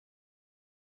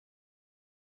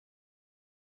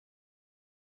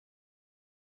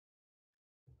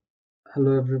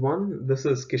Hello everyone, this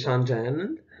is Kishan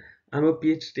Jayanand. I'm a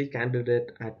PhD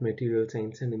candidate at Material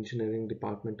Science and Engineering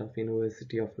Department of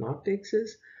University of North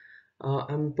Texas.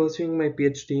 I'm pursuing my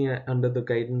PhD under the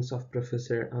guidance of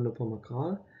Professor Anupama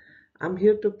Kaul. I'm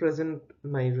here to present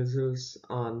my results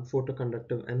on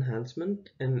photoconductive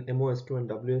enhancement in MoS2 and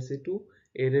WSe2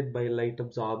 aided by light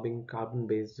absorbing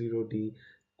carbon-based 0D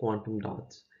quantum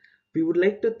dots. We would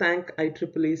like to thank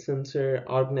IEEE Sensor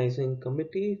Organizing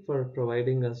Committee for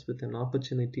providing us with an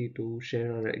opportunity to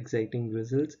share our exciting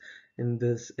results in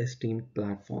this esteemed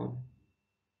platform.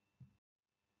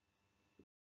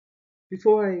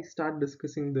 Before I start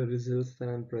discussing the results that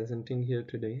I'm presenting here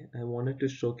today, I wanted to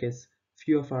showcase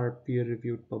few of our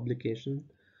peer-reviewed publications.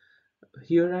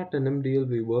 Here at NMDL,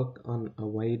 we work on a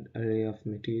wide array of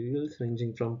materials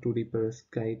ranging from 2D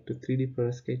perovskite to 3D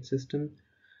perovskite system,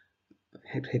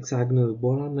 hexagonal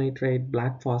boron nitride,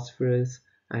 black phosphorus,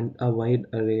 and a wide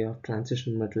array of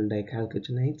transition metal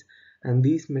dichalcogenides. And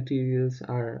these materials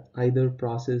are either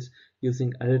processed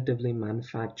using additively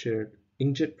manufactured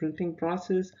inkjet printing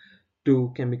process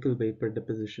to chemical vapor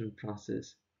deposition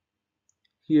process.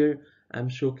 Here I'm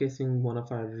showcasing one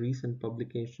of our recent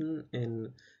publication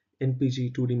in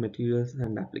NPG 2D materials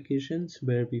and applications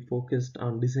where we focused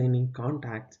on designing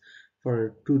contacts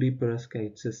for 2D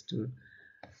perovskite system.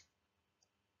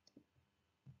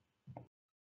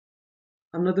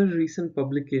 Another recent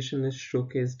publication is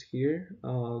showcased here.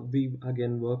 We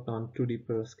again worked on 2D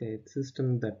perovskite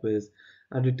system that was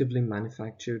additively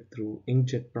manufactured through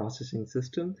inkjet processing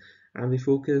system, and we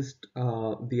focused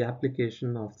the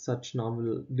application of such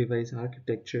novel device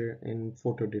architecture in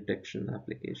photo detection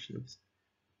applications.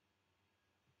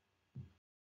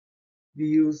 We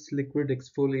use liquid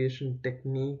exfoliation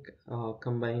technique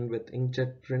combined with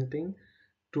inkjet printing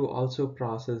to also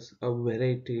process a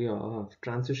variety of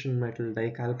transition metal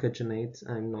dichalcogenides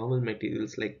and normal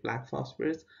materials like black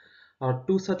phosphorus.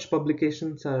 Two such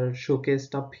publications are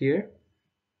showcased up here.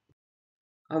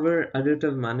 Our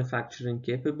additive manufacturing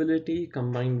capability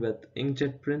combined with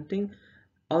inkjet printing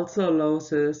also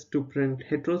allows us to print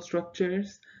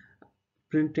heterostructures,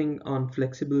 printing on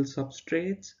flexible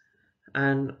substrates,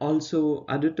 and also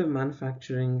additive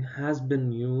manufacturing has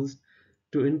been used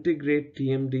to integrate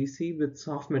TMDC with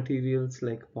soft materials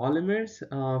like polymers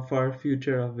for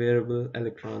future of wearable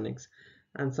electronics,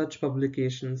 and such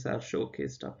publications are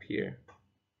showcased up here.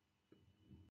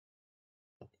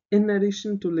 In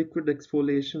addition to liquid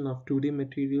exfoliation of 2D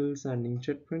materials and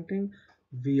inkjet printing,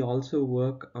 we also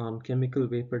work on chemical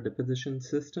vapor deposition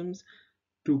systems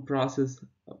to process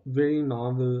very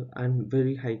novel and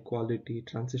very high quality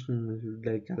transitional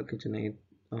dichalcogenide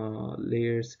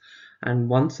layers. And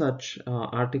one such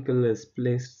article is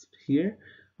placed here.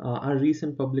 Our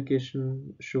recent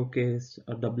publication showcased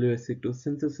a WSe2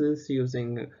 synthesis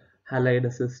using halide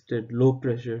assisted low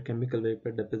pressure chemical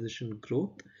vapor deposition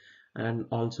growth and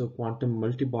also quantum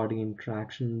multibody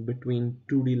interaction between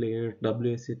 2D layer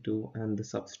WSe2 and the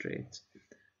substrates.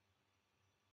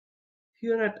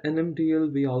 Here at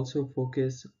NMDL, we also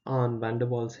focus on van der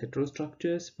Waals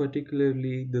heterostructures,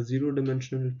 particularly the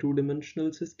zero-dimensional,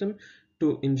 two-dimensional system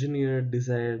to engineer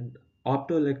desired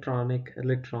optoelectronic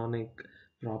electronic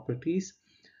properties.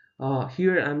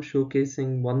 Here I'm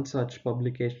showcasing one such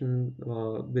publication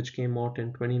which came out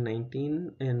in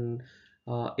 2019 in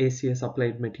ACS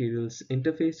Applied Materials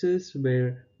Interfaces,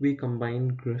 where we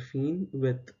combine graphene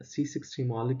with C60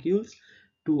 molecules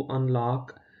to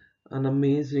unlock an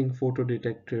amazing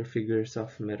photodetector figures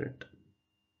of merit.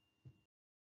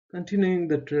 Continuing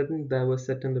the trend that was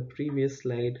set in the previous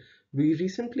slide, we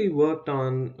recently worked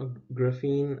on a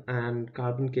graphene and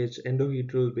carbon cage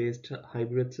endohedral based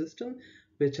hybrid system,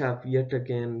 which have yet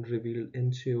again revealed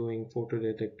ensuing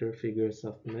photodetector figures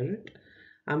of merit.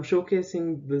 I'm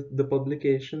showcasing the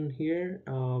publication here,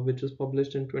 which was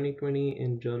published in 2020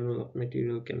 in Journal of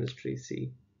Material Chemistry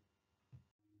C.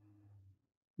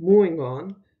 Moving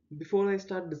on, before I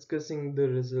start discussing the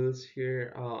results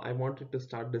here, I wanted to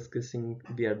start discussing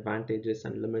the advantages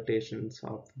and limitations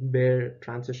of bare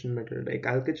transition metal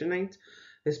dichalcogenides,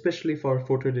 especially for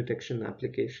photodetection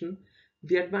application.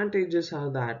 The advantages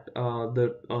are that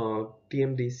the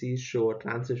TMDCs show a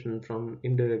transition from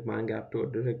indirect bandgap to a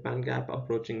direct bandgap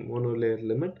approaching monolayer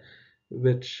limit,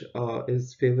 which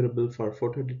is favorable for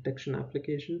photodetection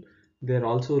application. They're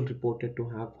also reported to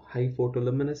have high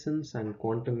photoluminescence and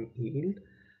quantum yield.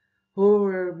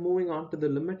 However, moving on to the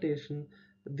limitation,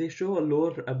 they show a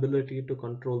lower ability to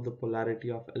control the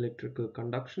polarity of electrical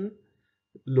conduction,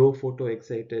 low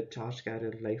photoexcited charge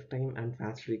carrier lifetime, and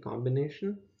fast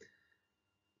recombination.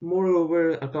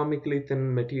 Moreover, atomically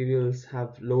thin materials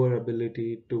have lower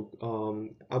ability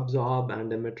to absorb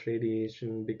and emit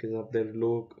radiation because of their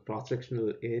low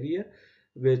cross-sectional area,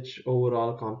 which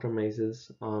overall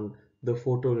compromises on the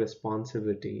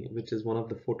photoresponsivity, which is one of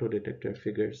the photodetector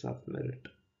figures of merit.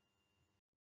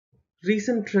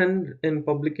 Recent trend in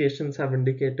publications have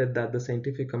indicated that the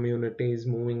scientific community is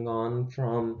moving on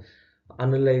from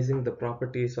analyzing the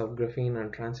properties of graphene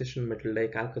and transition metal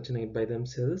like chalcogenide by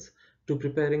themselves to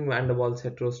preparing van der Waals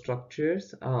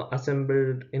heterostructures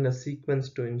assembled in a sequence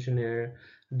to engineer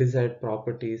desired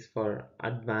properties for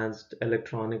advanced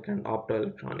electronic and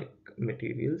optoelectronic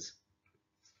materials.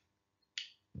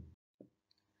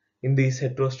 In these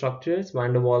heterostructures,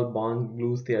 van der Waals bond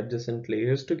glues the adjacent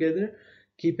layers together,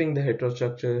 keeping the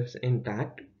heterostructures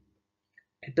intact.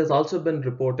 It has also been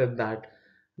reported that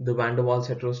the van der Waals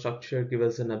heterostructure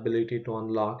gives us an ability to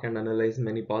unlock and analyze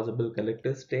many possible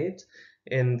collector states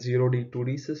in 0D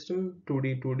 2D system,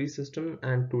 2D 2D system,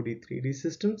 and 2D 3D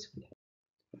systems.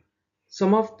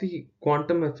 Some of the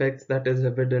quantum effects that is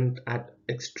evident at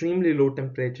extremely low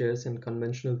temperatures in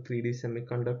conventional 3D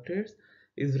semiconductors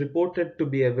is reported to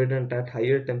be evident at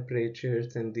higher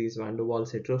temperatures in these van der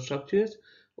Waals heterostructures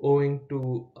owing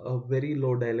to a very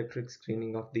low dielectric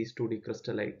screening of these 2D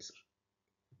crystallites.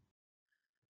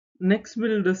 Next,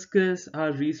 we'll discuss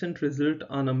our recent result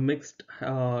on a mixed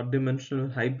dimensional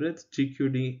hybrids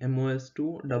GQD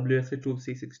MoS2 WSe2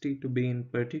 C60 to be in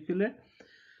particular.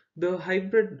 The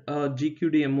hybrid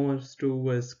GQD MoS2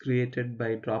 was created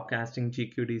by drop casting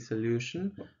GQD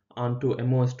solution onto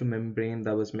MoS2 membrane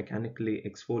that was mechanically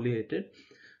exfoliated.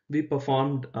 We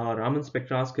performed Raman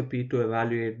spectroscopy to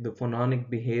evaluate the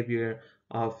phononic behavior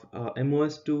of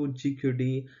MoS2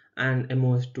 GQD and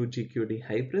MoS2 GQD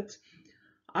hybrids.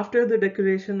 After the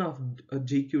decoration of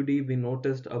GQD, we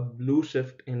noticed a blue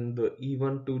shift in the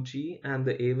E12G and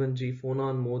the A1G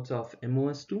phonon modes of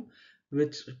MoS2,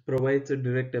 which provides a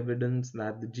direct evidence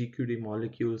that the GQD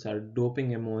molecules are doping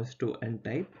MoS2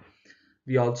 n-type.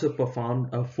 We also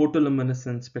performed a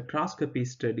photoluminescence spectroscopy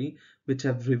study, which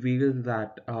have revealed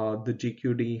that the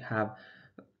GQD have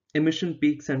emission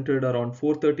peak centered around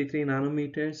 433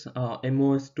 nanometers,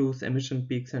 MoS2's emission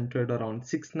peak centered around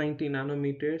 690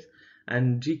 nanometers,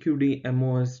 and GQD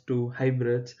MoS2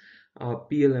 hybrids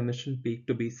PL emission peak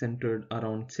to be centered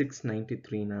around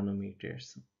 693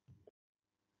 nanometers.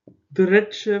 The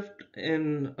redshift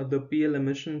in the PL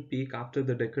emission peak after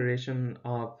the decoration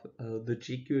of the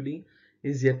GQD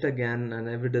is yet again an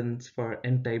evidence for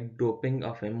n-type doping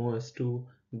of MoS2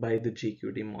 by the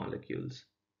GQD molecules.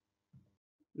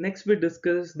 Next, we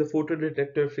discuss the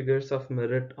photodetector figures of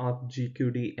merit of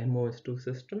GQD MoS2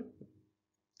 system.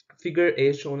 Figure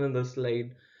A shown in the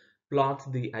slide plots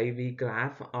the IV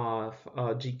graph of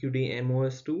GQD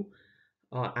MoS2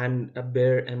 and a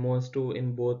bare MoS2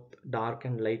 in both dark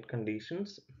and light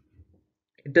conditions.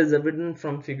 It is evident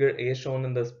from figure A shown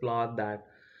in this plot that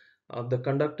the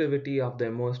conductivity of the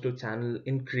MoS2 channel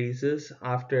increases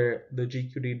after the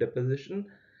GQD deposition,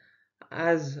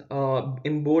 as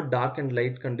in both dark and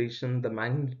light conditions the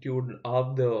magnitude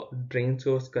of the drain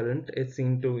source current is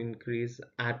seen to increase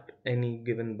at any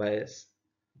given bias.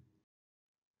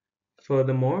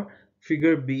 Furthermore,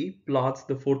 figure B plots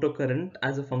the photocurrent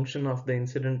as a function of the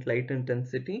incident light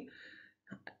intensity.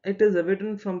 It is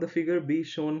evident from the figure B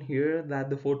shown here that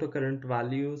the photocurrent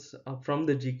values from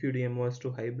the GQD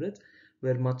MoS2 hybrids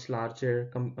were much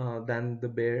larger than the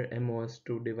bare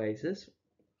MoS2 devices.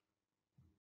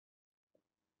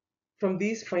 From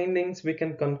these findings, we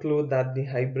can conclude that the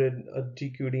hybrid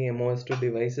GQD MoS2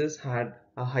 devices had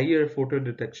a higher photo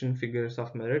detection figures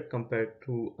of merit compared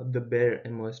to the bare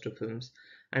MoS2 films,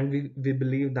 and we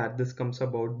believe that this comes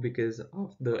about because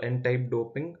of the n-type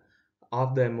doping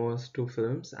of the MoS2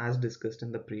 films as discussed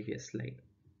in the previous slide.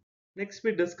 Next,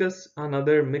 we discuss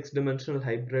another mixed dimensional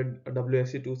hybrid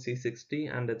WSe2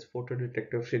 C60 and its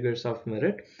photodetector figures of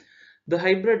merit. The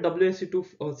hybrid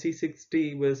WSe2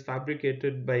 C60 was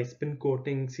fabricated by spin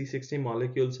coating C60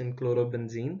 molecules in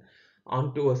chlorobenzene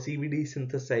onto a CVD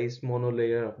synthesized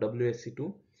monolayer of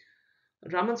WSe2.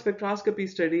 Raman spectroscopy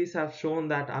studies have shown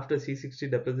that after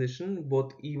C60 deposition,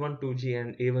 both E12G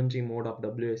and A1G mode of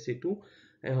WSe2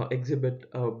 exhibit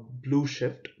a blue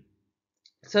shift.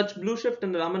 Such blue shift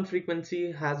in Raman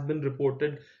frequency has been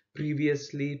reported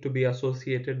previously to be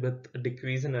associated with a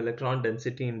decrease in electron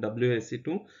density in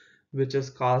WSe2, which is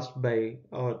caused by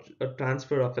a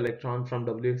transfer of electron from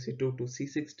WSe2 to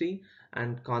C60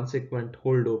 and consequent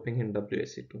hole doping in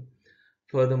WSe2.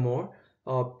 Furthermore,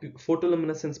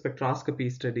 photoluminescence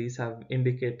spectroscopy studies have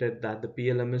indicated that the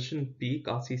PL emission peak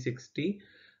of C60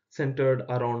 centered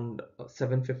around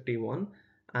 751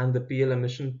 and the PL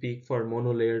emission peak for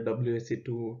monolayer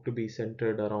WSe2 to be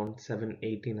centered around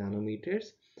 780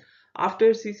 nanometers.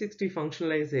 After C60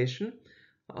 functionalization,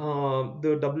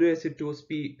 the WSe2's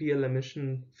PL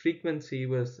emission frequency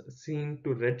was seen to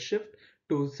redshift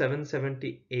to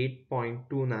 778.2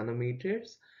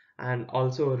 nanometers, and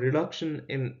also a reduction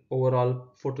in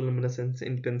overall photoluminescence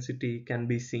intensity can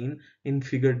be seen in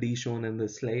figure D shown in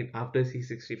this slide after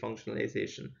C60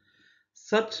 functionalization.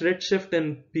 Such redshift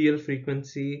in PL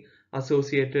frequency is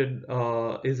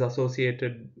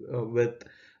associated with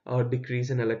a decrease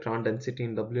in electron density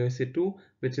in WSe2,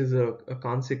 which is a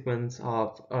consequence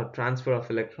of a transfer of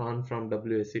electron from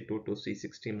WSe2 to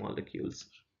C60 molecules.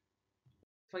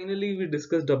 Finally, we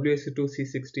discussed WSe2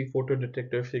 C60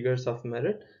 photodetector figures of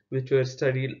merit, which were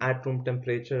studied at room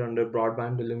temperature under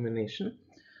broadband illumination.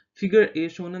 Figure A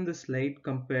shown in the slide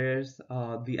compares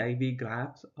the IV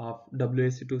graphs of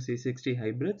WSe2 C60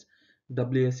 hybrids,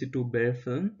 WSe2 bare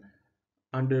film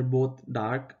under both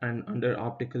dark and under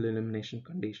optical illumination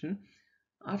condition.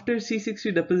 After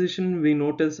C60 deposition, we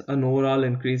notice an overall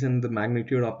increase in the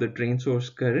magnitude of the drain source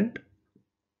current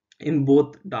in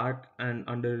both dark and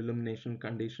under illumination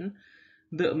condition.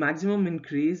 The maximum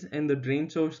increase in the drain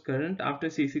source current after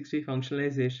C60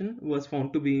 functionalization was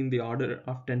found to be in the order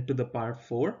of 10 to the power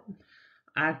 4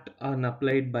 at an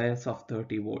applied bias of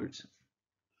 30 volts.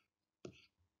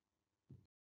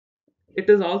 It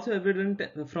is also evident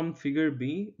from figure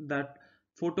B that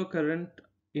photocurrent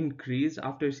increased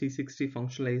after C60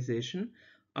 functionalization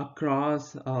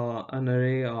across an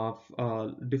array of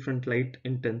different light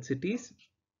intensities.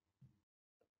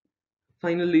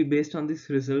 Finally, based on these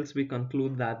results, we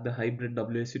conclude that the hybrid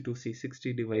WSe2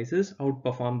 C60 devices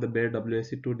outperform the bare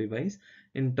WSe2 device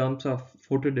in terms of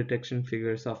photodetection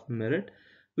figures of merit,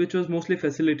 which was mostly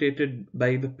facilitated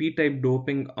by the p-type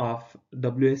doping of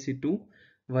WSe2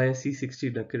 via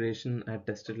C60 decoration at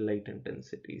tested light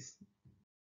intensities.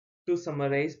 To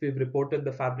summarize, we've reported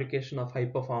the fabrication of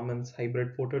high-performance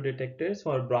hybrid photodetectors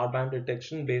for broadband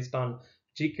detection based on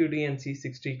GQD and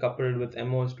C60 coupled with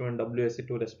MoS2 and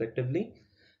WSe2 respectively.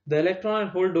 The electron and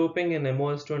hole doping in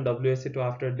MoS2 and WSe2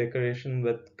 after decoration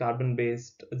with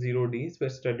carbon-based 0Ds were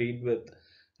studied with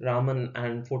Raman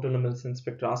and photoluminescence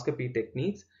spectroscopy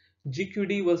techniques.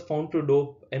 GQD was found to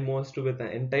dope MoS2 with an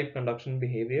N-type conduction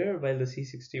behavior, while the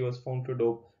C60 was found to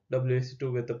dope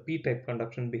WSe2 with a P-type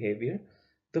conduction behavior.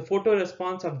 The photo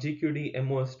response of GQD,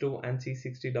 MoS2 and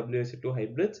C60 WSe2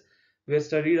 hybrids were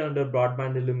studied under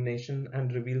broadband illumination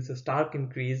and reveals a stark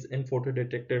increase in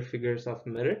photodetector figures of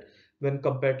merit when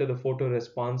compared to the photo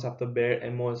response of the bare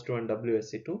MoS2 and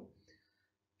WSe2.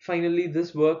 Finally,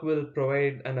 this work will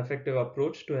provide an effective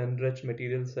approach to enrich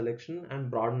material selection and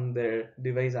broaden their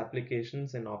device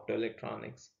applications in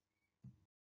optoelectronics.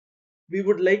 We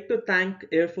would like to thank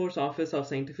Air Force Office of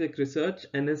Scientific Research,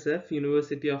 NSF,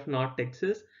 University of North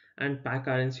Texas, and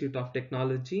PACCAR Institute of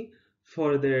Technology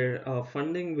for their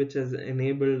funding, which has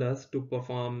enabled us to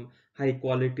perform high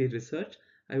quality research.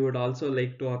 I would also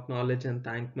like to acknowledge and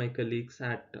thank my colleagues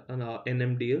at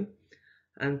NMDL.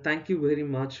 And thank you very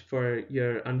much for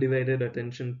your undivided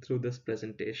attention through this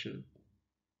presentation.